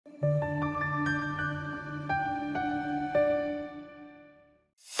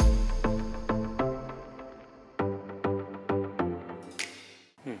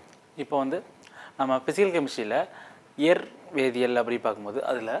இப்போ வந்து நம்ம ஃபிசிக்கல் கெமிஸ்ட்ரியில் இயற் வேதியியல் அப்படி பார்க்கும்போது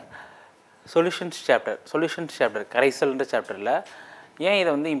அதில் சொல்யூஷன்ஸ் சாப்டர் கரைசல்ன்ற சாப்டரில் ஏன் இதை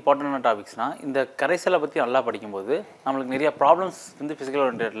வந்து இம்பார்ட்டண்டான டாபிக்ஸ்னால் இந்த கரைசலை பற்றி நல்லா படிக்கும்போது நம்மளுக்கு நிறையா ப்ராப்ளம்ஸ் வந்து ஃபிசிக்கல்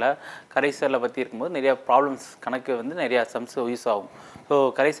ஓரியன்டடில் கரைசலை பற்றி இருக்கும்போது நிறையா ப்ராப்ளம்ஸ் கணக்கு வந்து நிறையா சம்ஸ் யூஸ் ஆகும். ஸோ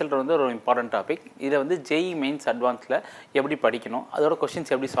கரைசல் வந்து ஒரு இம்பார்ட்டன்ட் டாபிக். இதை வந்து JEE மெயின்ஸ் அட்வான்ஸில் எப்படி படிக்கணும், அதோட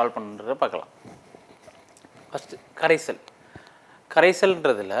கொஷின்ஸ் எப்படி சால்வ் பண்ணணுன்றதை பார்க்கலாம். ஃபஸ்ட்டு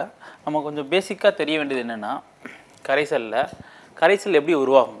கரைசல்ன்றதில் நம்ம கொஞ்சம் பேசிக்காக தெரிய வேண்டியது என்னென்னா, கரைசல் எப்படி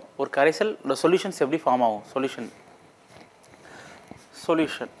உருவாகும், ஒரு கரைசல் சொல்யூஷன்ஸ் எப்படி ஃபார்ம் ஆகும், சொல்யூஷன்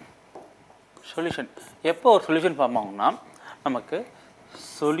எப்போ ஒரு சொல்யூஷன் ஃபார்ம் ஆகும்னா நமக்கு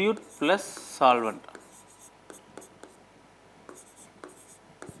சொல்யூட் ப்ளஸ் சால்வெண்ட்.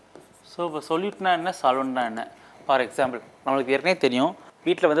 ஸோ இப்போ சொல்யூட்னா என்ன, சால்வெண்ட்னா என்ன? ஃபார் எக்ஸாம்பிள் நம்மளுக்கு ஏற்கனவே தெரியும்,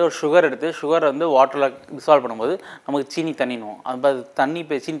 வீட்டில் வந்து ஒரு சுகர் எடுத்து சுகரை வந்து வாட்டரில் டிசால்வ் பண்ணும்போது நமக்கு சீனி தண்ணினுவோம்.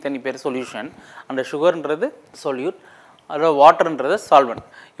 அது சீனி தண்ணி பேர் சொல்யூஷன், அந்த சுகர்ன்றது சொல்யூட், அதோட வாட்டர்ன்றது சால்வெண்ட்.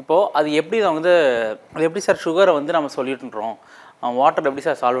 இப்போது அது எப்படி சார் சுகரை வந்து நம்ம சொல்யூட்ன்றோம், வாட்டர் எப்படி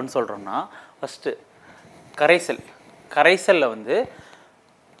சார் சால்வெண்ட் சொல்கிறோம்னா, ஃபஸ்ட்டு கரைசலில் வந்து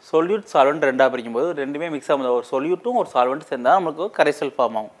சொல்யூட் சால்வெண்ட் ரெண்டாக பிரிக்கும்போது ரெண்டுமே மிக்ஸ் ஆகும்போது ஒரு சொல்யூட்டும் ஒரு சால்வெண்ட் சேர்ந்தால் நம்மளுக்கு கரைசல்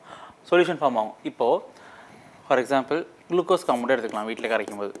ஃபார்ம் ஆகும், சொல்யூஷன் ஃபார்ம் ஆகும். இப்போது ஃபார் எக்ஸாம்பிள் குளுக்கோஸ் காம்பவுண்ட் எடுத்துக்கலாம். வீட்டில்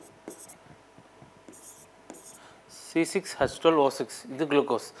கரைக்கும்போது C6H12O6 இது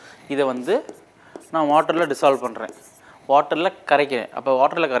குளுக்கோஸ். இதை வந்து நான் வாட்டரில் டிசால்வ் பண்ணுறேன், வாட்டரில் கரைக்கிறேன். அப்போ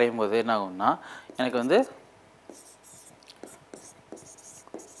வாட்டரில் கரையும் போது என்ன ஆகும்னா எனக்கு வந்து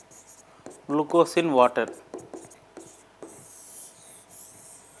குளுக்கோஸ் இன் வாட்டர்,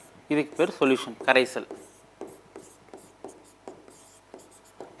 இதுக்கு பேர் சொல்யூஷன், கரைசல்,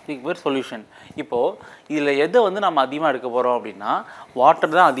 இதுக்கு பேர் சொல்யூஷன். இப்போது இதில் எதை வந்து நம்ம அதிகமாக எடுக்க போகிறோம் அப்படின்னா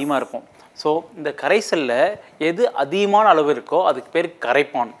வாட்டர் தான் அதிகமாக இருக்கும். ஸோ இந்த கரைசலில் எது அதிகமான அளவு இருக்கோ அதுக்கு பேர்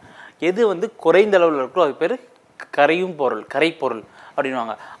கரைப்பான், எது வந்து குறைந்த அளவில் இருக்கோ அதுக்கு பேர் கரைப்பொருள்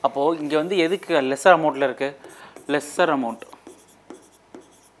அப்படின்வாங்க. அப்போது இங்கே வந்து எதுக்கு லெஸ்ஸர் அமௌண்ட்டில் இருக்குது, லெஸ்ஸர் அமௌண்ட்.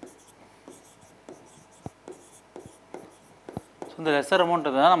 ஸோ இந்த லெஸ்ஸர்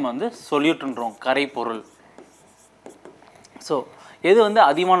அமௌண்ட்டு தான் நம்ம வந்து சொல்யூட்ன்றோம், கரைப்பொருள். ஸோ எது வந்து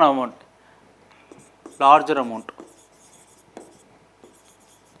அதிகமான அமௌண்ட், லார்ஜர் அமௌண்ட்.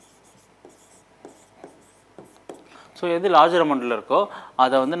 ஸோ எது லார்ஜர் அமௌண்ட்டில் இருக்கோ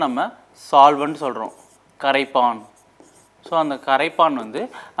அதை வந்து நம்ம சால்வெண்ட் சொல்கிறோம், கரைப்பான். ஸோ அந்த கரைப்பான் வந்து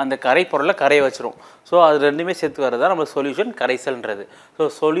அந்த கரைப்பொருளை கரைய வச்சிரும். ஸோ அது ரெண்டுமே சேர்த்து வரது தான் நம்ம சொல்யூஷன், கரைசல்ன்றது. ஸோ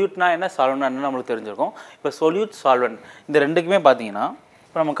சொல்யூட்னா என்ன, சால்வெண்ட்னா என்ன நம்மளுக்கு தெரிஞ்சிருக்கும். இப்போ சொல்யூட், சால்வெண்ட் இந்த ரெண்டுக்குமே பார்த்தீங்கன்னா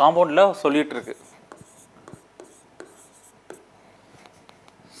இப்போ நம்ம காம்பவுண்டில் சொல்யூட் இருக்குது,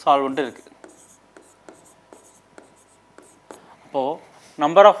 சால்வெண்ட் இருக்குது. அப்போது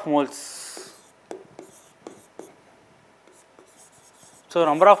number of moles, so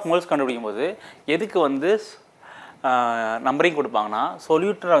number of moles கண்டுபிடிக்கும் போது எதுக்கு வந்து நம்பரிங் கொடுப்பாங்கன்னா,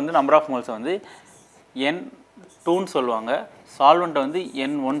 சொல்யூட்டரை வந்து நம்பர் ஆஃப் மோல்ஸை வந்து N2ன்னு சொல்லுவாங்க, சால்வெண்ட்டை வந்து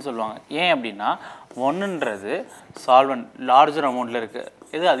N1 சொல்லுவாங்க. ஏன் அப்படின்னா 1ன்றது சால்வெண்ட் லார்ஜர் அமௌண்ட்டில் இருக்குது,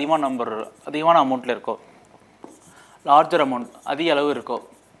 எது அதிகமான அமௌண்ட்டில் இருக்கோ, லார்ஜர் அமௌண்ட் அதிக அளவு இருக்கோ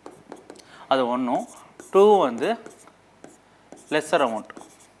அது 1ம், 2 வந்து லெஸ்ஸர் அமௌண்ட்,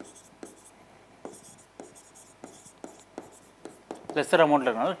 லெஸ்ஸர் அமௌண்ட்டில்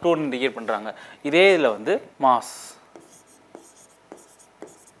இருக்கனால 2 இண்டிகேட் பண்ணுறாங்க. இதே இதில் வந்து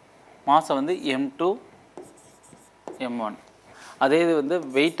மாஸை வந்து M2 M1. அதே இது வந்து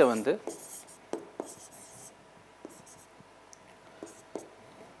வெயிட்டை வந்து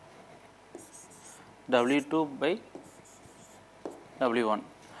W2/W1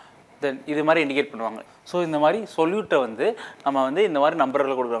 தென் இது மாதிரி இண்டிகேட் பண்ணுவாங்க. ஸோ இந்த மாதிரி சொல்யூட்டை வந்து நம்ம வந்து இந்த மாதிரி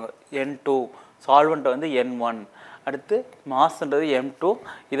நம்பர்களை கொடுக்குறாங்க, N2, சால்வெண்ட்டை வந்து N1, அடுத்து மாஸ்ன்றது M2,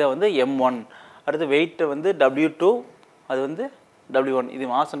 இதை வந்து M1, அடுத்து வெயிட்டை வந்து W2, அது வந்து W1. இது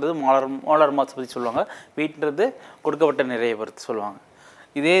மாஸ்ன்றது மோலார் மாஸ் பற்றி சொல்லுவாங்க, வெயிட்ன்றது கொடுக்கப்பட்ட நிறைய பொறுத்து சொல்லுவாங்க.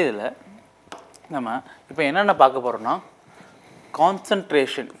 இதே இதில் நம்ம இப்போ என்னென்ன பார்க்க போகிறோம்னா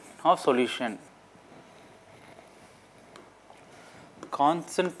கான்சன்ட்ரேஷன் ஆஃப் சொல்யூஷன்,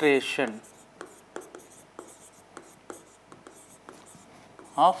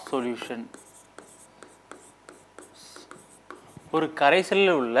 ஒரு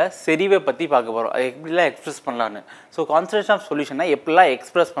கரைசலில் உள்ள செறிவை பற்றி பார்க்க போகிறோம், அது எப்படிலாம் எக்ஸ்பிரஸ் பண்ணலான்னு. ஸோ கான்சன்ட்ரேஷன் ஆஃப் சொல்யூஷன்னா எப்படிலாம்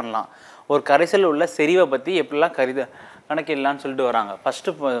எக்ஸ்பிரஸ் பண்ணலாம், ஒரு கரைசலில் உள்ள செறிவை பற்றி எப்படிலாம் கணக்கிடலான்னு சொல்லிட்டு வராங்க.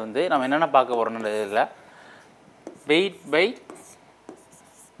 ஃபஸ்ட்டு வந்து நம்ம என்னென்ன பார்க்க போகிறோம்னு இதில்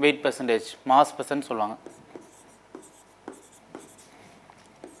வெயிட் பர்சன்டேஜ், மாஸ் பர்சன்ட் சொல்லுவாங்க,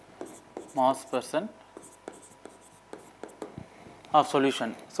 mass percent of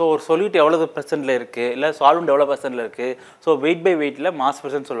solution. So ஒரு சொல்யூட் எவ்வளோ பெர்சென்ட்டில் இருக்குது, இல்லை சால்வெண்ட் எவ்வளோ பெர்சென்ட்டில் இருக்குது. ஸோ வெயிட் பை வெயிட்டில் மாஸ்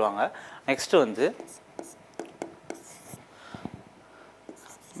பெர்சன்ட் சொல்லுவாங்க. நெக்ஸ்ட்டு வந்து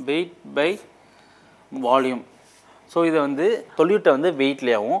வெயிட் பை வால்யூம். ஸோ இதை வந்து சொல்யூட்டை வந்து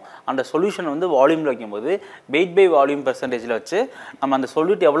வெயிட்லேயும் அந்த சொல்யூஷனை வந்து வால்யூமில் வைக்கும்போது வெயிட் பை வால்யூம் பெர்சன்டேஜில் வச்சு நம்ம அந்த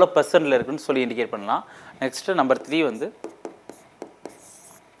சொல்யூட் எவ்வளோ பெர்சென்ட்டில் இருக்குன்னு சொல்லி இண்டிகேட் பண்ணலாம். நெக்ஸ்ட்டு நம்பர் 3 வந்து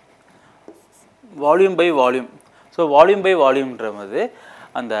volume by volume. So volume by வால்யூம்ன்றது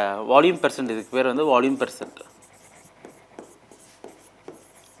அந்த வால்யூம் பெர்சன்ட், இதுக்கு பேர் வந்து வால்யூம் பெர்சன்ட்.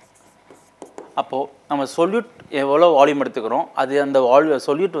 அப்போது நம்ம சொல்யூட் எவ்வளோ வால்யூம் எடுத்துக்கிறோம், அது அந்த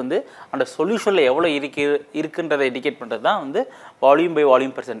சொல்யூட் வந்து அந்த சொல்யூஷனில் எவ்வளோ இருக்குன்றதை இண்டிகேட் பண்ணுறது தான் வந்து வால்யூம் பை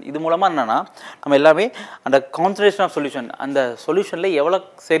வால்யூம் பெர்சன்ட். இது மூலமாக என்னென்னா நம்ம எல்லாமே அந்த கான்சன்ட்ரேஷன் ஆஃப் சொல்யூஷன், அந்த சொல்யூஷனில் எவ்வளோ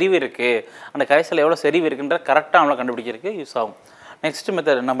செறிவு இருக்குது, அந்த கரைசலில் எவ்வளோ செறிவு இருக்குன்ற கரெக்டாக நம்மளை கண்டுபிடிக்கிறதுக்கு யூஸ் ஆகும். நெக்ஸ்ட்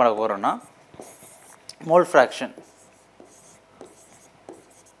மெத்தட் என்ன பண்ண போகிறோம்னா மோல் ஃப்ராக்ஷன்.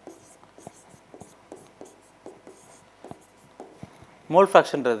 மோல்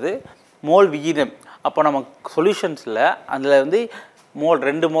ஃப்ராக்ஷன்றது மோல் விகிதம். அப்போ நம்ம சொல்யூஷன்ஸில் அதில் வந்து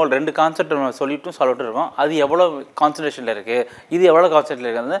ரெண்டு கான்செப்ட் நம்ம சொல்லிட்டும் சால்வ்ட்டும் இருக்கோம். அது எவ்வளோ கான்சன்ட்ரேஷனில் இருக்குது, இது எவ்வளோ கான்சன்ட்ரேஷனில்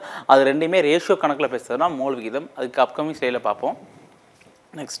இருக்குது, அது ரெண்டுமே ரேஷியோ கணக்கில் பேசுகிறதுனா மோல் விகிதம். அதுக்கு அப்கமிங் ஸ்லைடில் பார்ப்போம்.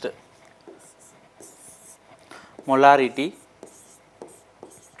 Next molarity.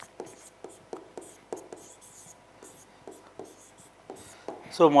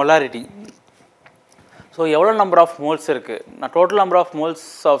 So molarity, so எவ்வளோ நம்பர் ஆஃப் மோல்ஸ் இருக்குது, நான் total number of moles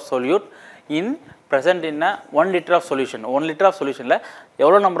of solute in present in 1 litre of solution. 1 litre of சொல்யூஷனில்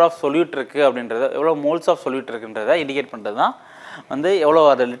எவ்வளோ நம்பர் ஆஃப் சொல்யூட் இருக்குது அப்படின்றத, எவ்வளோ மோல்ஸ் ஆஃப் சொல்யூட் இருக்குன்றதை இண்டிகேட் பண்ணுறது தான் வந்து எவ்வளோ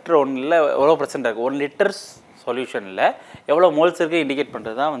அது லிட்டர் 1ல் எவ்வளோ பெர்சென்ட் இருக்குது, 1 லிட்டர் சொல்யூஷனில் எவ்வளோ மோல்ஸ் இருக்குது இண்டிகேட்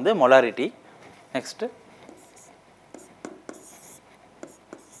பண்ணுறது தான் வந்து molarity. Next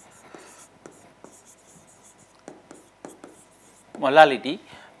molality.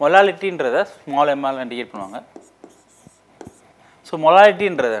 மொலாலிட்டின்றத small எம்ஆல் indicate பண்ணுவாங்க. So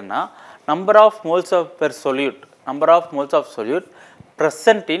மொலாலிட்டின்றதுன்னா number of moles of per solute, number of moles of solute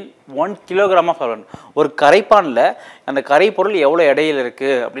present in 1 kilogram of solvent. ஒரு கரைப்பானில் அந்த கரைப்பொருள் எவ்வளோ இடையில்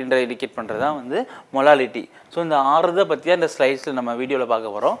இருக்குது அப்படின்றத இண்டிகேட் பண்ணுறது தான் வந்து மொலாலிட்டி. ஸோ இந்த 6 இதை பற்றியா இந்த ஸ்லைட்ஸில் நம்ம வீடியோவில்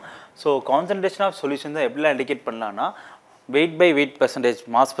பார்க்க போகிறோம். ஸோ கான்சன்ட்ரேஷன் ஆஃப் சொல்யூஷன் தான் எப்படிலாம் இண்டிகேட் பண்ணலான்னா wait by weight percentage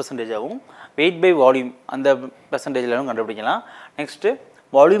mass பெர்சன்டேஜாகவும், wait by volume அந்த பெர்சன்டேஜிலும் கண்டுபிடிக்கலாம். நெக்ஸ்ட்டு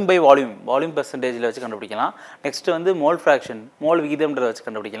வால்யூம் பை வால்யூம் பெர்சன்டேஜில் வச்சு கண்டுபிடிக்கலாம். நெக்ஸ்ட்டு வந்து மோல் ஃப்ராக்ஷன் மோல் விகிதம்ன்றதை வச்சு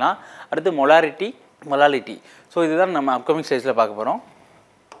கண்டுபிடிக்கலாம். அடுத்து மொலாலிட்டி. ஸோ இதுதான் நம்ம அப்கமிங் ஸ்டேஜில் பார்க்க போகிறோம்.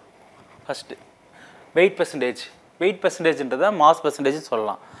 ஃபஸ்ட்டு வெயிட் பெர்சன்டேஜ்ன்றதை மாஸ் பெர்சன்டேஜ்னு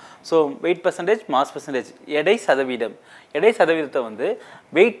சொல்லலாம். So wait percentage mass percentage எடை சதவீதத்தை வந்து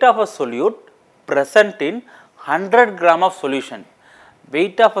weight of a solute present in 100 gram of solution.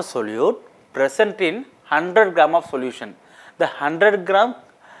 weight of a solute present in 100 gram of solution. The 100 gram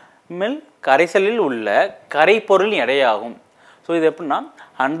mill கரைசலில் உள்ள கரைப்பொருளின் எடையாகும். ஸோ இது எப்படின்னா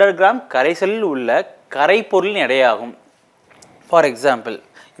 100 கிராம் கரைசலில் உள்ள கரைப்பொருளின் எடையாகும். ஃபார் எக்ஸாம்பிள்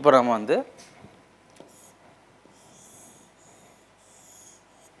இப்போ நம்ம வந்து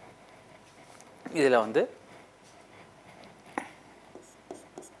இதில் வந்து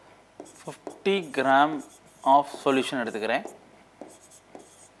 50 கிராம் ஆஃப் சொல்யூஷன் எடுத்துக்கிறேன்.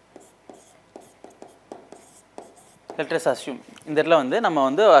 லெட்டஸ் அஸ்யூம் இந்த இடத்துல வந்து நம்ம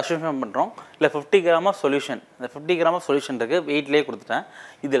வந்து அஸ்யூம் பண்ணுறோம் இல்லை 50 கிராம் ஆஃப் சொல்யூஷன். இந்த 50 கிராம் ஆஃப் சொல்யூஷன் இருக்குது, வெயிட்லேயே கொடுத்துட்டேன்.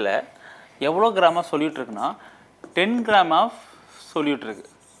 இதில் எவ்வளோ கிராம் ஆஃப் சொல்யூட் இருக்குன்னா 10 கிராம் ஆஃப் சொல்யூட் இருக்குது.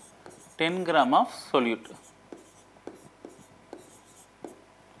 10 gram of solute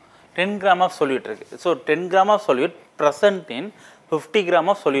 10 gram of solute இருக்குது. So 10 gram of solute present in 50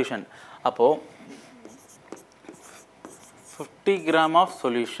 gram of solution. அப்போது 50 கிராம் ஆஃப்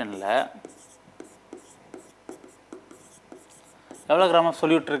சொல்யூஷனில் எவ்வளோ கிராம் ஆஃப்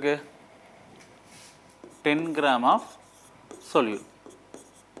சொல்யூட் இருக்குது? 10 gram of solute.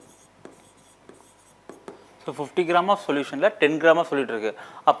 So 50 gram of சொல்யூஷனில் 10 gram of solute இருக்குது.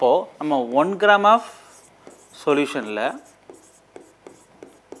 அப்போது நம்ம 1 gram of சொல்யூஷனில்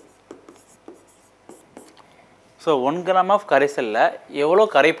so 1 gram of கரைசலில் எவ்வளோ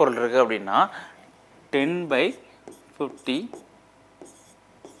கரைப்பொருள் இருக்குது அப்படின்னா 10/50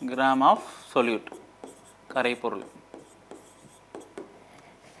 gram of solute கரைப்பொருள்.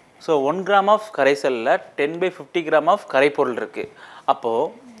 So 1 gram of கரைசலில் 10/50 கிராம் ஆஃப் கரைப்பொருள் இருக்குது.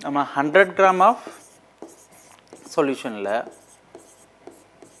 அப்போது நம்ம 100 gram of சொல்யூஷனில்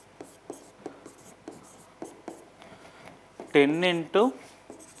 10 ×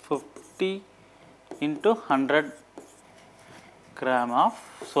 50 × 100 gram of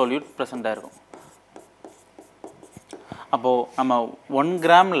solute ப்ரெசண்டாக இருக்கும். அப்போது நம்ம 1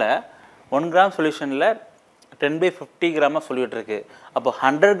 கிராம் சொல்யூஷனில் 10/50 கிராம் ஆஃப் சொல்யூட் இருக்குது. அப்போ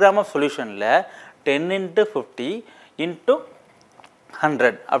 100 கிராம் ஆஃப் சொல்யூஷனில் 10 × 50 ×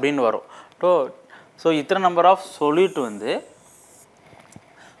 100 அப்படின்னு வரும். ஸோ இத்தனை நம்பர் ஆஃப் சொல்யூட் வந்து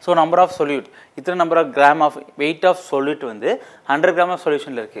இத்தனை number of gram of weight of solute வந்து 100 கிராம் ஆஃப்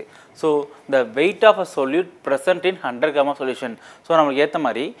சொல்யூஷனில் இருக்குது. ஸோ இந்த weight of a solute present in 100 gram of solution. So நம்மளுக்கு ஏற்ற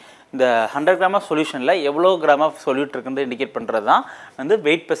மாதிரி இந்த 100 கிராம் ஆஃப் சொல்யூஷனில் எவ்வளோ கிராம் ஆஃப் சொல்யூட் இருக்குன்னு இண்டிகேட் பண்ணுறது தான் வந்து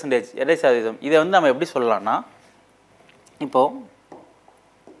வெயிட் பெர்சன்டேஜ், எடை சதவீதம். இதை வந்து நம்ம எப்படி சொல்லலாம்னா, இப்போது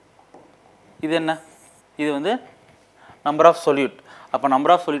இது என்ன, இது வந்து நம்பர் ஆஃப் சொல்யூட். அப்போ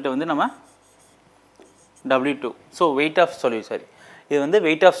நம்பர் ஆஃப் சொல்யூட்டை வந்து நம்ம W2. So weight of solute, sorry, இது வந்து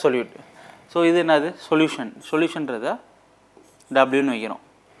வெயிட் ஆஃப் சொல்யூட். ஸோ இது என்னது, சொல்யூஷன்றதை Wன்னு வைக்கிறோம்.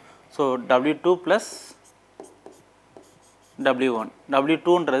 So W2 + W1.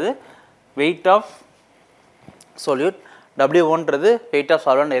 W2ன்றது weight of solute, W1ன்றது weight of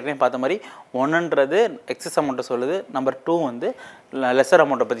solvent. ஏற்கனவே பார்த்த மாதிரி 1ன்றது எக்ஸஸ் அமௌண்ட்டை சொல்லுது, நம்பர் 2 வந்து லெஸர்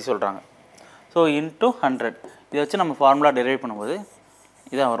அமௌண்ட்டை பற்றி சொல்கிறாங்க. ஸோ இன்ட்டு 100 இதை வச்சு நம்ம ஃபார்முலா டெரைவ் பண்ணும்போது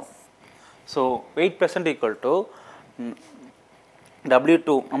இதான் வரும். So wait percent equal to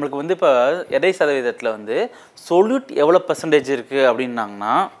W2. நம்மளுக்கு வந்து இப்போ எடை சதவீதத்தில் வந்து சொல்யூட் எவ்வளோ பெர்சன்டேஜ் இருக்குது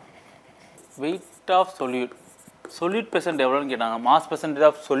அப்படின்னாங்கன்னா, வெயிட் ஆஃப் சொல்யூட் பெர்சன்ட் எவ்வளோன்னு கேட்டாங்க, மாஸ் பெர்சன்டேஜ்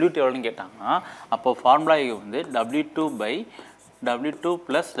ஆஃப் சொல்யூட் எவ்வளோன்னு கேட்டாங்கன்னா, அப்போது ஃபார்முலா வந்து W2 +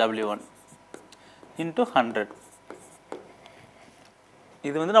 W1 × 100.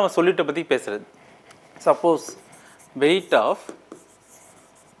 இது வந்து நம்ம சொல்யூட்டை பற்றி பேசுகிறது. சப்போஸ் வெயிட் ஆஃப்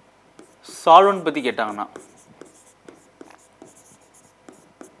சால்வெண்ட் பற்றி கேட்டாங்கன்னா,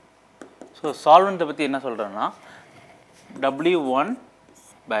 ஸோ சால்வெண்ட்டை பற்றி என்ன சொல்கிறேன்னா, W1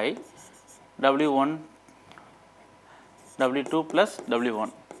 / W2 +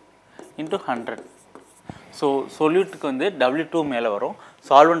 W1 × 100. ஸோ சொல்யூட்டுக்கு வந்து W2 மேலே வரும்,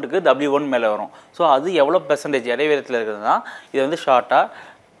 சால்வெண்ட்டுக்கு W1 மேலே வரும். ஸோ அது எவ்வளோ பெர்சன்டேஜ் எடை விகிதத்தில் இருக்கிறதுனா இதை வந்து ஷார்ட்டாக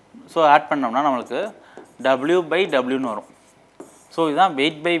ஸோ ஆட் பண்ணோம்னா நம்மளுக்கு W/Wன்னு வரும். ஸோ இதுதான்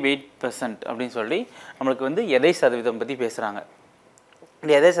வெயிட் பெர்சன்ட் அப்படின்னு சொல்லி நம்மளுக்கு வந்து எடை சதவீதம் பற்றி பேசுகிறாங்க.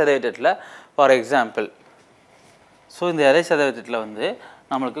 இந்த எடை சதவீதத்தில் ஃபார் எக்ஸாம்பிள், ஸோ இந்த எடை சதவீதத்தில் வந்து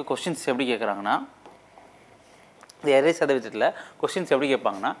நம்மளுக்கு கொஸ்டின்ஸ் எப்படி கேட்குறாங்கன்னா, இந்த எடை சதவீதத்தில் கொஸ்டின்ஸ் எப்படி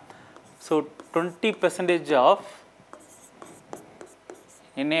கேட்பாங்கன்னா, so 20% of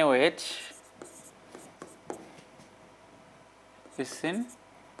NaOH is in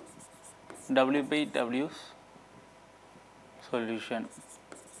W/W solution.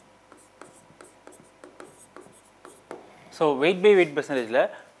 So wait பெர்சன்டேஜில்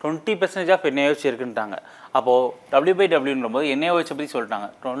 20% of NaOH இருக்குன்ட்டாங்க. அப்போது W/Wன்றபோது NaOH பற்றி சொல்லிட்டாங்க.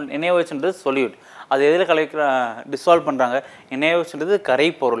 NaOHன்றது சொல்யூட், அது எதில் டிசால்வ் பண்ணுறாங்க, NaOHன்றது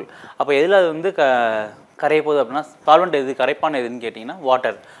கரைப்பொருள். அப்போ எதில் அது வந்து கரைய போகுது அப்படின்னா, சால்வெண்ட் எது, கரைப்பான் எதுன்னு கேட்டிங்கன்னா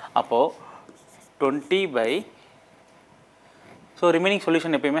வாட்டர். அப்போது 20 ஸோ ரிமைனிங்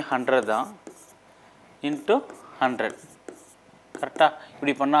சொல்யூஷன் எப்பயுமே 100 தான் × 100. கரெக்டாக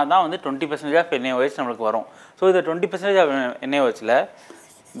இப்படி பண்ணால் தான் வந்து 20% ஆஃப் NaOH நம்மளுக்கு வரும். ஸோ இந்த 20% ஆஃப் NaOHல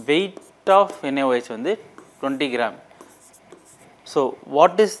வெயிட் ஆஃப் NaOH வந்து 20 gram. So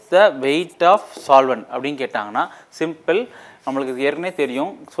what is the weight of solvent அப்படின்னு கேட்டாங்கன்னா, சிம்பிள், நம்மளுக்கு ஏற்கனவே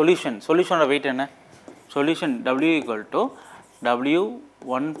தெரியும் சொல்யூஷனோட வெயிட் என்ன, solution W =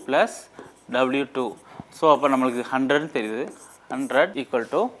 W1 + W2. So அப்போ நம்மளுக்கு 100ன்னு தெரியுது. 100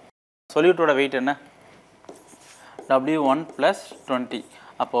 = சொல்யூட்டோட வெயிட் என்ன, W1 + 20.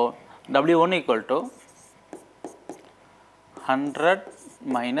 அப்போது W1 = 100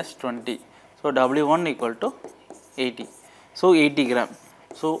 - 20. So W1 = 80. So 80 gram.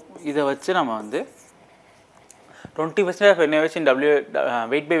 So இதை வச்சு நம்ம வந்து 20% ஆஃப் NaOH இன்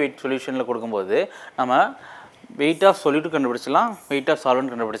வெயிட் சொல்யூஷனில் கொடுக்கும்போது நம்ம weight of solute கண்டுபிடிச்சலாம், weight of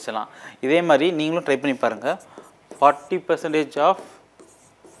solvent கண்டுபிடிச்சலாம். இதே மாதிரி நீங்களும் ட்ரை பண்ணி பாருங்கள். 40% of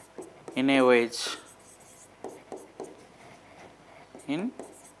NaOH in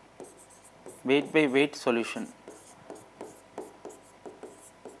weight solution.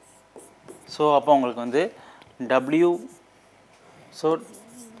 So அப்போ உங்களுக்கு வந்து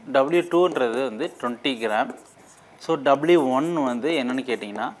W2ன்றது வந்து 20 கிராம். ஸோ W1 வந்து என்னென்னு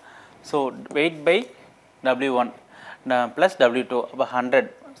கேட்டிங்கன்னா, ஸோ weight/W1 + W2 அப்போ 100.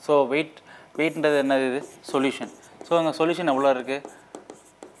 ஸோ வெயிட்ன்றது என்னது, இது சொல்யூஷன். ஸோ அங்கே சொல்யூஷன் எவ்வளோ இருக்குது,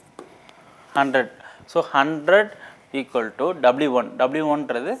 100. So 100 = W1.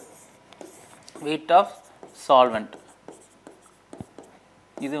 W1ன்றது weight of solvent,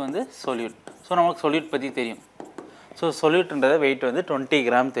 இது வந்து சொல்யூட். ஸோ நமக்கு சொல்யூட் பற்றி தெரியும். ஸோ சொல்யூட்ன்றத வெயிட் வந்து 20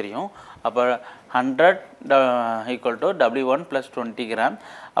 கிராம் தெரியும். அப்போ 100 = W1 + 20 கிராம்.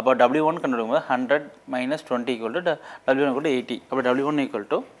 அப்போ W1 கண்டுபிடிக்கும்போது 100 - 20 = W1 = 80. அப்போ W1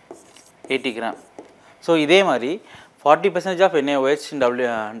 = 80 கிராம். ஸோ இதே மாதிரி 40% ஆஃப் NaOH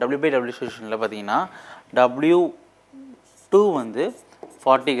W/W சொல்யூஷனில் பார்த்தீங்கன்னா W2 வந்து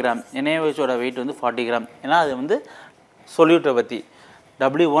 40 கிராம், NaOHோட வெயிட் வந்து 40 கிராம். ஏன்னா அது வந்து சொல்யூட்டை பற்றி.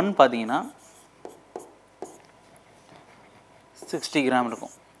 W1 பார்த்தீங்கன்னா 60 கிராம்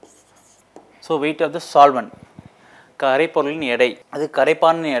இருக்கும். So weight of the solvent, கரைப்பொருளின் எடை. அது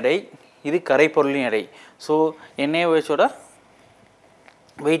கரைப்பானின் எடை, இது கரைப்பொருளின் எடை. ஸோ NaOHோட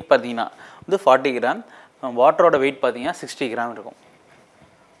வெயிட் பார்த்தீங்கன்னா வந்து 40 கிராம், வாட்டரோட வெயிட் பார்த்தீங்கன்னா 60 கிராம் இருக்கும்.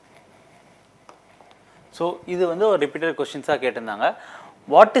 ஸோ இது வந்து ஒரு ரிப்பீட்டட் கொஸ்டின்ஸாக கேட்டிருந்தாங்க.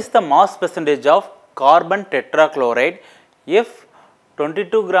 What is the mass percentage of carbon tetrachloride if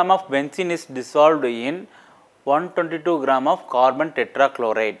 22 gram of benzene is dissolved in 122 gram of carbon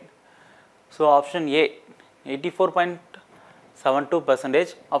tetrachloride? So option A 84.72%,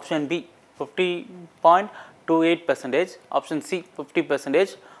 option B 50.28%, option C 50%,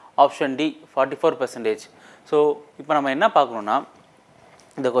 option D 44%. So இப்போ நம்ம என்ன பார்க்கணுன்னா,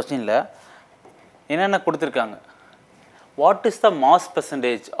 இந்த கொஸ்டினில் என்னென்ன கொடுத்துருக்காங்க, what is the mass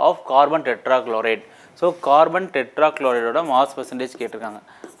percentage of carbon tetrachloride. So carbon டெட்ராக்ளோரைடோட mass percentage கேட்டிருக்காங்க,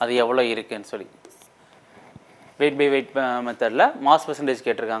 அது எவ்வளோ இருக்குன்னு சொல்லி. வெயிட் பை வெயிட் மெத்தடில் மாஸ் பெர்சன்டேஜ்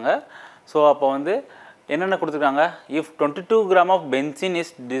கேட்டிருக்காங்க. ஸோ அப்போ வந்து என்னென்ன கொடுத்துருக்காங்க, if 22 gram of benzene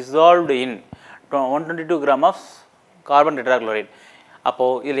is dissolved in 122 gram of carbon tetrachloride.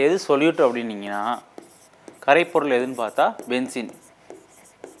 அப்போது இதில் எது சொல்யூட் அப்படின்னீங்கன்னா, கரைப்பொருள் எதுன்னு பார்த்தா பென்சின்.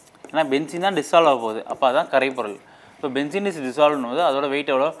 ஏன்னா பென்சின் தான் டிசால்வ் ஆக போகுது, அப்போ அதுதான் கரைப்பொருள். இப்போ பென்சின் இஸ் டிசால்வ்னு போது அதோட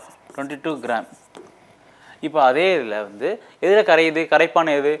வெயிட் எவ்வளோ, 22 கிராம். இப்போ அதே இதில் வந்து எதில் கரையுது, கரைப்பான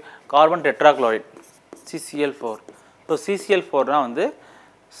எது, carbon tetrachloride CCl4. So CCl4 தான் வந்து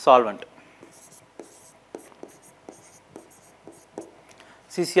சால்வெண்ட்.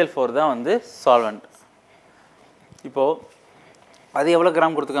 CCl4 தான் வந்து சால்வெண்ட். இப்போது அது எவ்வளோ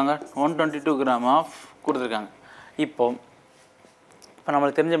கிராம் கொடுத்துருக்காங்க, 122 கிராம் ஆஃப் கொடுத்துருக்காங்க. இப்போ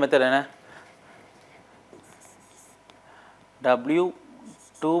நம்மளுக்கு தெரிஞ்ச மெத்தட் என்ன,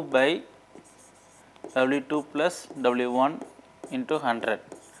 W2/W2 + W1 × 100.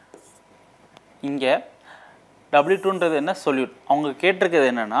 இங்கே W2ன்றது என்ன, சொல்யூட். அவங்க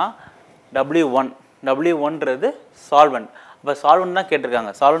கேட்டிருக்கிறது என்னென்னா W1ன்றது சால்வெண்ட். அப்போ சால்வெண்ட் தான்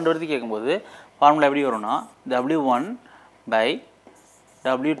கேட்டிருக்காங்க. சால்வெண்ட் பற்றி கேட்கும்போது ஃபார்முலா எப்படி வரும்னா,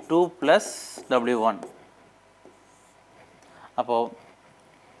 W1/W2 + W1. அப்போது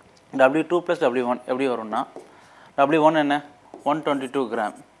W2 + W1 எப்படி வரும்னா, W1 என்ன, 122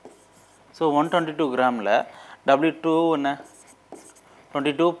 கிராம். ஸோ 122 கிராமில் W2 என்ன,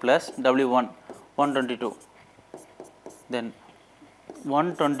 22 + W1 122. Then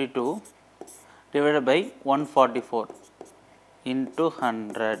 122 divided by 144 into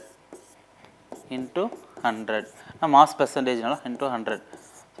 100 into 100. Mass பெர்சன்டேஜ்னால into 100.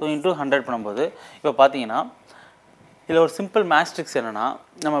 So into 100 பண்ணும்போது இப்போ பார்த்தீங்கன்னா இதில் ஒரு சிம்பிள் மேத்ஸ் ட்ரிக்ஸ் என்னென்னா,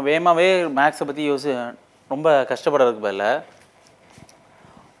 நம்ம வேகமாகவே மேக்ஸை பற்றி ரொம்ப கஷ்டப்படுறதுக்கு பதில்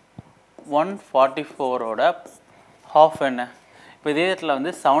 144ஓட ஹாஃப் என்ன. இப்போ இதே இடத்துல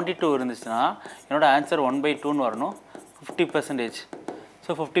வந்து 72 இருந்துச்சுன்னா என்னோடய ஆன்சர் 1/2ன்னு வரணும், 50%. ஸோ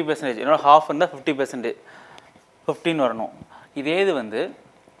 50%, என்னோடய ஹாஃப் இருந்தால் 50%, 15 வரணும். இதே இது வந்து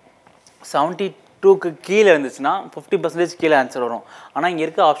 72க்கு கீழே இருந்துச்சுன்னா 50% கீழே ஆன்சர் வரும். ஆனால் இங்கே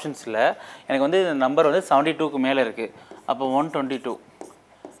இருக்க ஆப்ஷன்ஸில் எனக்கு வந்து இந்த நம்பர் வந்து 72க்கு மேலே இருக்குது. அப்போ 122.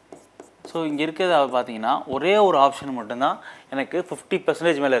 ஸோ இங்கே இருக்கிறது பார்த்தீங்கன்னா ஒரே ஒரு ஆப்ஷன் மட்டும்தான் எனக்கு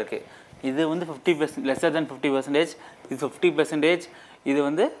 50% மேலே இருக்குது. இது வந்து 50%, லெஸ்ஸர் தென் 50%. இது 50%, இது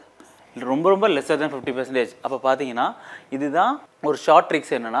வந்து ரொம்ப லெஸ்ஸர் தென் 50%. அப்போ பார்த்தீங்கன்னா இதுதான் ஒரு ஷார்ட்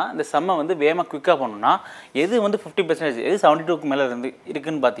ட்ரிக்ஸ். என்னென்னா, இந்த சம்மை வந்து வேகமாக குயிக்காக பண்ணணும்னா எது வந்து 50%, எது 72க்கு மேலே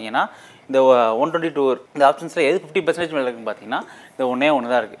இருக்குதுன்னு பார்த்தீங்கன்னா இந்த 122 இந்த ஆப்ஷன்ஸில் எது 50% மேலே இருக்குதுன்னு பார்த்தீங்கன்னா இந்த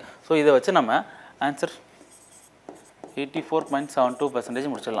ஒன்று தான் இருக்குது. ஸோ இதை வச்சு நம்ம ஆன்சர் 84.72%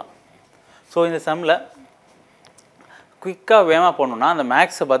 முடிச்சிடலாம். ஸோ இந்த சம்மில் குயிக்காக வேகமாக போடணுன்னா அந்த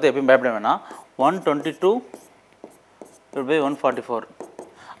மேக்ஸை பார்த்து எப்பயும் பயப்பட வேணாம். 122/144.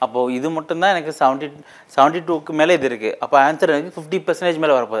 அப்போது இது மட்டும்தான் எனக்கு 72க்கு மேலே இது இருக்குது. அப்போ ஆன்சர் எனக்கு 50%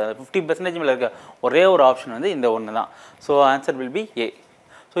 மேலே வரப்போகுது. அது 50% மேலே இருக்க ஒரே ஒரு ஆப்ஷன் வந்து இந்த ஒன்று தான். So answer will B A.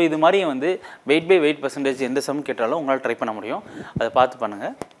 So இது மாதிரி வந்து வெயிட் பை வெயிட் பெர்சன்டேஜ் எந்த சம் கேட்டாலும் உங்களால் ட்ரை பண்ண முடியும். அதை பார்த்து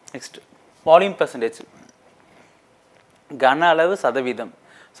பண்ணுங்கள். நெக்ஸ்ட் வால்யூம் பெர்சன்டேஜ், கன அளவு சதவீதம்.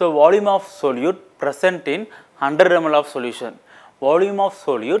 So volume of solute present in 100 ml of solution. Volume of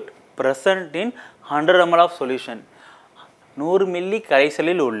solute present in 100 ml of solution. 100 milli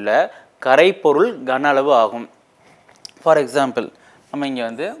கரைசலில் உள்ள கரைப்பொருள் கன அளவு ஆகும். ஃபார் எக்ஸாம்பிள், நம்ம இங்கே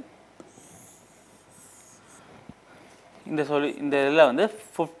வந்து இந்த இதில் வந்து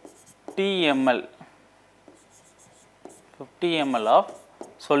 50 ml ஆஃப்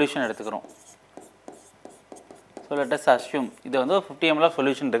சொல்யூஷன் எடுத்துக்கிறோம். ஸோ லெட் அஸ் அஸ்யூம் இது வந்து 50 ml ஆஃப்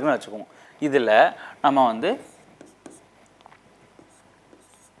சொல்யூஷன் இருக்குன்னு வச்சுக்குவோம். இதில் நம்ம வந்து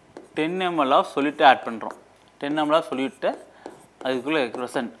 10 ml ஆஃப் சொல்யூட்டை ஆட் பண்ணுறோம். 10 ml ஆஃப் சொல்யூட்டை அதுக்குள்ளே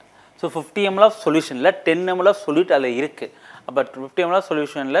present. So 50 ml of சொல்யூஷனில் 10 ml of solute அதில் இருக்குது. அப்போ 50 ml of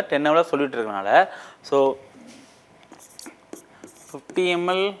சொல்யூஷனில் 10 ml of solute இருக்கனால so 50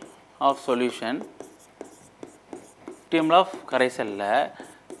 ml of solution 50 ml of கரைசலில்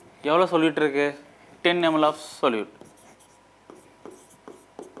எவ்வளோ சொல்யூட் இருக்குது? 10 ml of solute.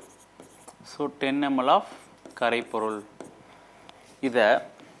 So 10 ml of கரைப்பொருள். இதை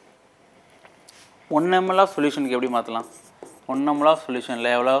 1 ml ஆஃப் சொல்யூஷனுக்கு எப்படி மாற்றலாம்? 1 ml ஆஃப்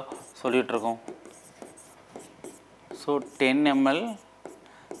சொல்யூஷனில் எவ்வளோ சொல்யூட் இருக்கும்? So 10 ml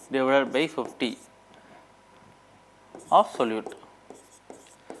divided by 50 of solute.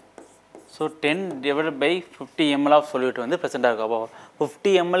 So 10 divided by 50 ml of solute வந்து ப்ரெசென்ட்டாக இருக்கும். அப்போ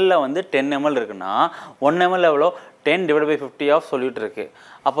 50 ml வந்து 10 ml இருக்குன்னா 1 ml எவ்வளோ? 10 divided by 50 ஆஃப் சொல்யூட் இருக்குது.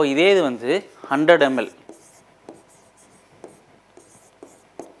 அப்போ இதே இது வந்து 100 ml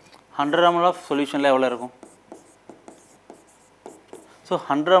 100 ml ஆஃப் சொல்யூஷனில் எவ்வளோ இருக்கும்? ஸோ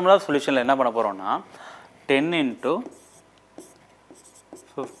 100 ml ஆஃப் சொல்யூஷனில் என்ன பண்ண போகிறோம்னா 10 into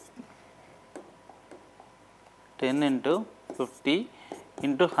 50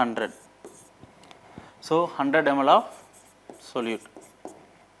 into 100. So 100 ml of solute.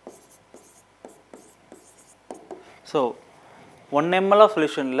 So 1 ml of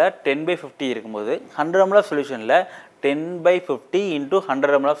solution ல 10 by 50 இருக்கும்போது 100 ml of solution ல 10 by 50 into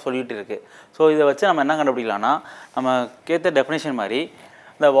 100 ml of solute இருக்கு. ஸோ இதை வச்சு நம்ம என்ன கண்டுபிடிக்கலாம்னா நம்ம கேட்ட டெஃபினேஷன் மாதிரி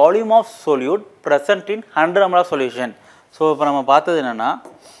the volume of solute present in 100 ml of solution. So இப்போ நம்ம பார்த்தது என்னென்னா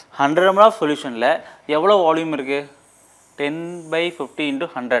 100 ml of solutionல எவ்வளோ வால்யூம் இருக்குது? 10 by 50 into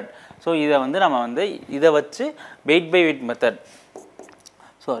 100. ஸோ இதை வந்து நம்ம வந்து இதை வச்சு வெயிட் பை வெயிட் மெத்தட்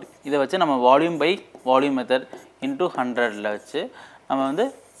இதை வச்சு நம்ம volume by volume method into 100ல் வச்சு நம்ம வந்து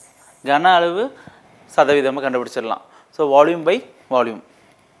கன அளவு சதவீதமாக கண்டுபிடிச்சிடலாம். So volume by volume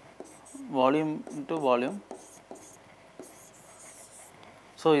into volume.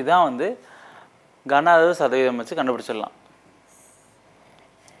 So இதான் வந்து கன அளவு சதவீதம் வச்சு கண்டுபிடிச்சிடலாம்.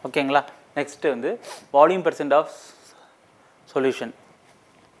 ஓகேங்களா? நெக்ஸ்ட்டு வந்து வால்யூம் பெர்சன்ட் ஆஃப் சொல்யூஷன்.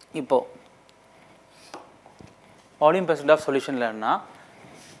 இப்போது வால்யூம் பெர்சன்ட் ஆஃப் சொல்யூஷனில் என்ன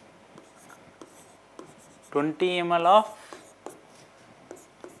 20 ml of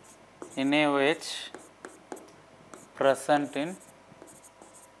NaOH present in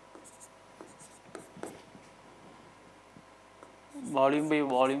volume by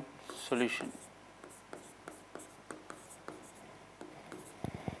volume solution.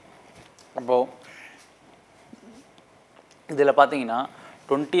 அப்போது இதில் பார்த்தீங்கன்னா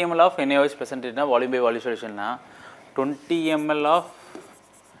 20 ml of NaOH present in volume by volume solution னா 20 ml of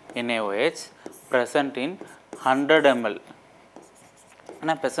NaOH present in 100 ml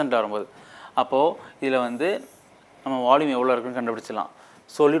ஆனால் percent வரும்போது அப்போது இதில் வந்து நம்ம வால்யூம் எவ்வளோ இருக்குன்னு கண்டுபிடிச்சிடலாம்.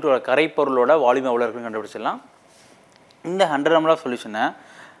 சொல்யூட்டோட கரைப்பொருளோட வால்யூம் எவ்வளோ இருக்குன்னு கண்டுபிடிச்சிடலாம். இந்த 100 ml ஆஃப் சொல்யூஷனை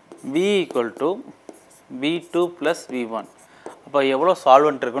V equal to V2 + V1. அப்போ எவ்வளோ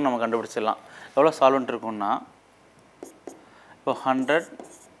சால்வெண்ட் இருக்குன்னு நம்ம கண்டுபிடிச்சிடலாம். எவ்வளோ சால்வெண்ட் இருக்குன்னா இப்போ 100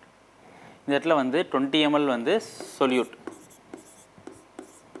 இந்த இடத்துல வந்து 20 ml வந்து சொல்யூட்,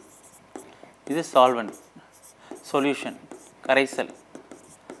 இது சால்வெண்ட், சொல்யூஷன் கரைசல்,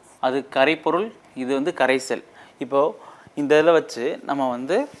 அது கரைப்பொருள், இது வந்து கரைசல். இப்போது இந்த இதில் வச்சு நம்ம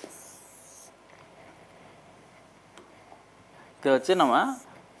வந்து இதை வச்சு நம்ம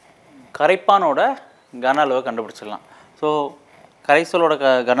கரைப்பானோட கன அளவை கண்டுபிடிச்சிடலாம். ஸோ கரைசலோட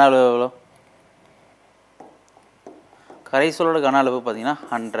கன அளவு எவ்வளோ? கரைசலோட கன அளவு பார்த்திங்கன்னா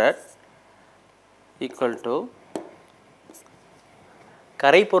 100 ஈக்குவல் டு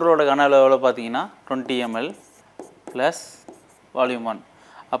கரைப்பொருளோட கன அளவு எவ்வளோ பார்த்தீங்கன்னா 20 ml ப்ளஸ் வால்யூம் 1.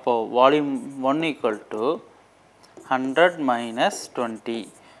 அப்போது volume 1 equal to 100 minus 20.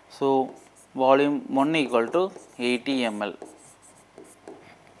 So volume 1 equal to 80 ml.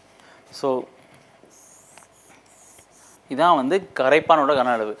 So இதான் வந்து கரைப்பானோட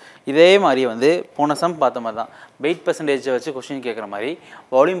கன அளவு. இதே மாதிரி வந்து போன சம் பார்த்த மாதிரி தான் வெயிட் பெர்சன்டேஜை வச்சு கொஸ்டின் கேட்குற மாதிரி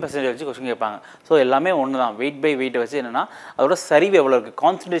வால்யூம் பெர்சன்டேஜ் வச்சு கொஸ்டின் கேட்பாங்க. ஸோ எல்லாமே ஒன்று தான். வெயிட் பை வெயிட்டை வச்சு என்னென்னா அதோட சரிவு எவ்வளோ இருக்குது,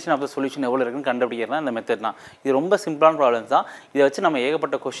 கான்சன்ட்ரேஷன் ஆஃப் த சொல்யூஷன் எவ்வளோ இருக்குன்னு கண்டுபிடிக்கிறது தான் இந்த மெத்தட் தான். இது ரொம்ப சிம்பிளான ப்ராப்ளம்ஸ் தான். இதை வச்சு நம்ம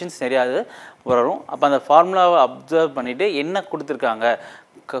ஏகப்பட்ட கொஸ்டின்ஸ் நிறையாது வரும். அப்போ அந்த ஃபார்முலாவை அப்சர்வ் பண்ணிவிட்டு என்ன கொடுத்துருக்காங்க,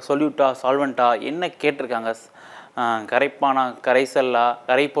 சொல்யூட்டா சால்வெண்ட்டா என்ன கேட்டிருக்காங்க, கரைப்பானா கரைசல்லா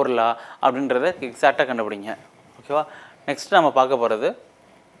கரைப்பொருளா அப்படின்றத எக்ஸாக்டாக கண்டுபிடிங்க. ஓகேவா? நெக்ஸ்ட் நம்ம பார்க்க போகிறது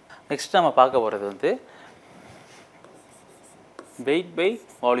வந்து wait by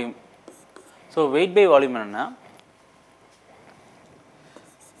volume. So wait by volume என்னென்னா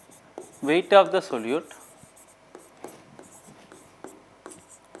weight of the solute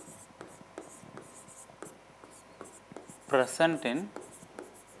present in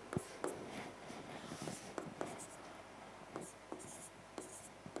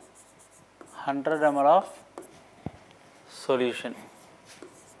 100 ml of solution.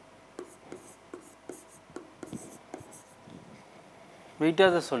 Weight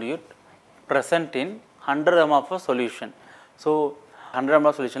of the solute present in 100 ml of a solution. So 100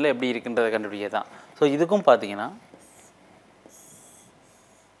 ml solution எப்படி இருக்குன்றதை கண்டுபிடிக்கதான். ஸோ இதுக்கும் பார்த்தீங்கன்னா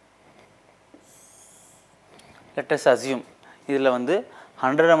let us assume இதில் வந்து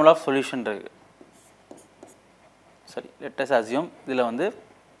 100 ml of solution இருக்கு. சரி, let us assume இதில் வந்து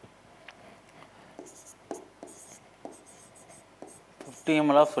 50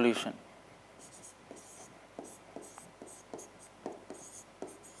 ml of solution.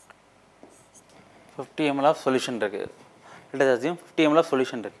 ml of solution இருக்கு. Let us assume 50 ml of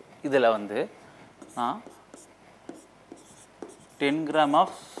solution இருக்கு. இதில் வந்து நான் 10 gram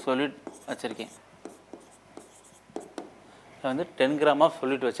of solute வச்சிருக்கேன். இதில் வந்து 10 gram of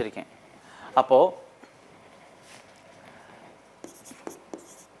solute வச்சிருக்கேன். அப்போது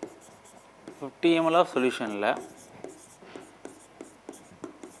 50 ml of solutionல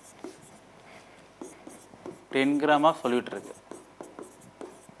 10 gram of solute இருக்கு.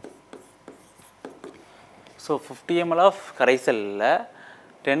 ஸோ 50 ml of கரைசலில்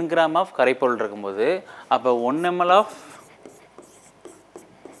 10 gram of கரைப்பொருள் இருக்கும்போது அப்போ 1 ml of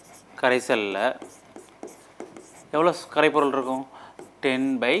கரைசலில் எவ்வளோ கரைப்பொருள் இருக்கும்?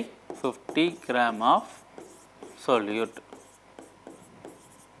 10/50 gram of solute.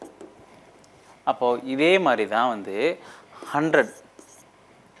 அப்போது இதே மாதிரி தான் வந்து 100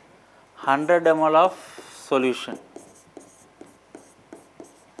 ml of solution.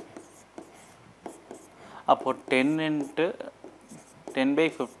 அப்போது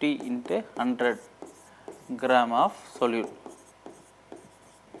 10/50 into 100 gram of solute.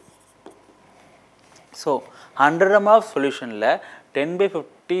 So 100 ml of solutionல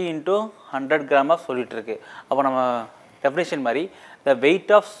 10/50 into 100 gram of solute இருக்குது. அப்போ நம்ம டெஃபினேஷன் மாதிரி the weight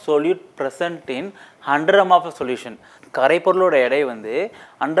of solute present in 100 ml of solution. கரைப்பொருளோட எடை வந்து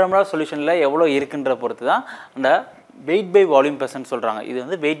 100 ml of solutionல எவ்வளோ இருக்குன்ற பொறுத்து தான் அந்த weight by volume percent சொல்கிறாங்க. இது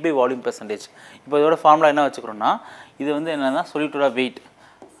வந்து weight by volume percentage. இப்போ இதோட ஃபார்முலா என்ன வச்சுக்கிறோன்னா இது வந்து என்னன்னா solute weight.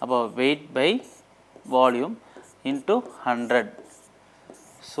 அப்போ weight by volume into 100.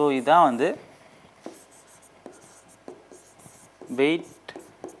 So இதான் வந்து weight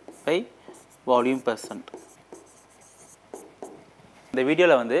by volume percent. இந்த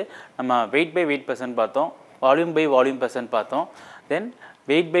வீடியோவில் வந்து நம்ம weight by weight percent பார்த்தோம், volume by volume percent பார்த்தோம், தென்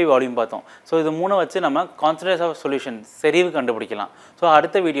weight by volume பார்த்தோம். ஸோ இது மூணு வச்சு நம்ம கான்சன்ட்ரேஷன் ஆஃப் சொல்யூஷன் செறிவு கண்டுபிடிக்கலாம். ஸோ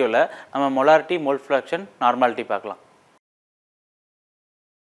அடுத்த வீடியோவில் நம்ம மொலாரிட்டி, மோல் ஃப்ராக்ஷன், நார்மாலிட்டி பார்க்கலாம்.